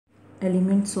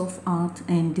Elements of art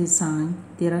and design.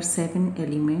 There are 7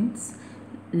 elements: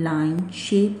 line,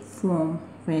 shape, form,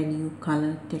 value,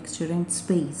 color, texture, and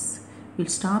space. We'll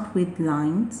start with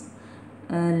lines.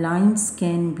 Lines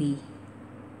can be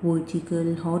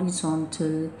vertical,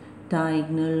 horizontal,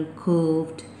 diagonal,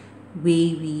 curved,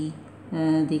 wavy.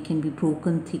 They can be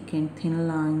broken, thick, and thin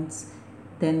lines.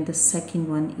 Then the second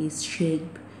one is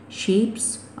shape.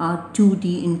 Shapes are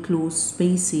 2D enclosed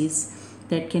spaces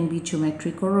that can be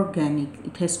geometric or organic.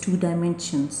 It has 2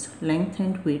 dimensions, length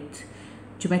and width.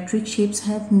 Geometric shapes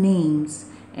have names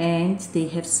and they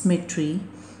have symmetry.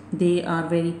 They are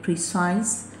very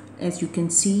precise. As you can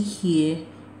see here,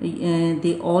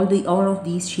 all of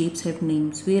these shapes have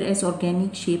names, whereas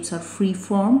organic shapes are free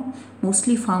form,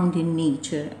 mostly found in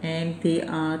nature, and they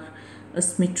are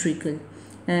asymmetrical.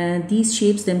 These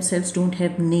shapes themselves don't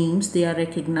have names. They are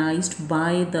recognized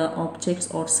by the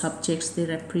objects or subjects they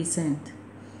represent.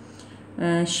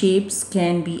 Shapes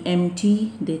can be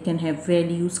empty, they can have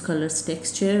values, colors,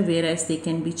 texture, whereas they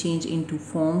can be changed into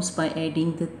forms by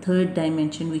adding the third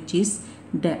dimension, which is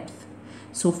depth.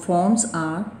 So forms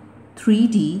are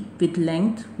 3D with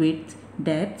length, width,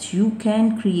 depth. You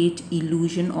can create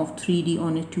illusion of 3D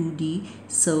on a 2D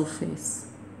surface.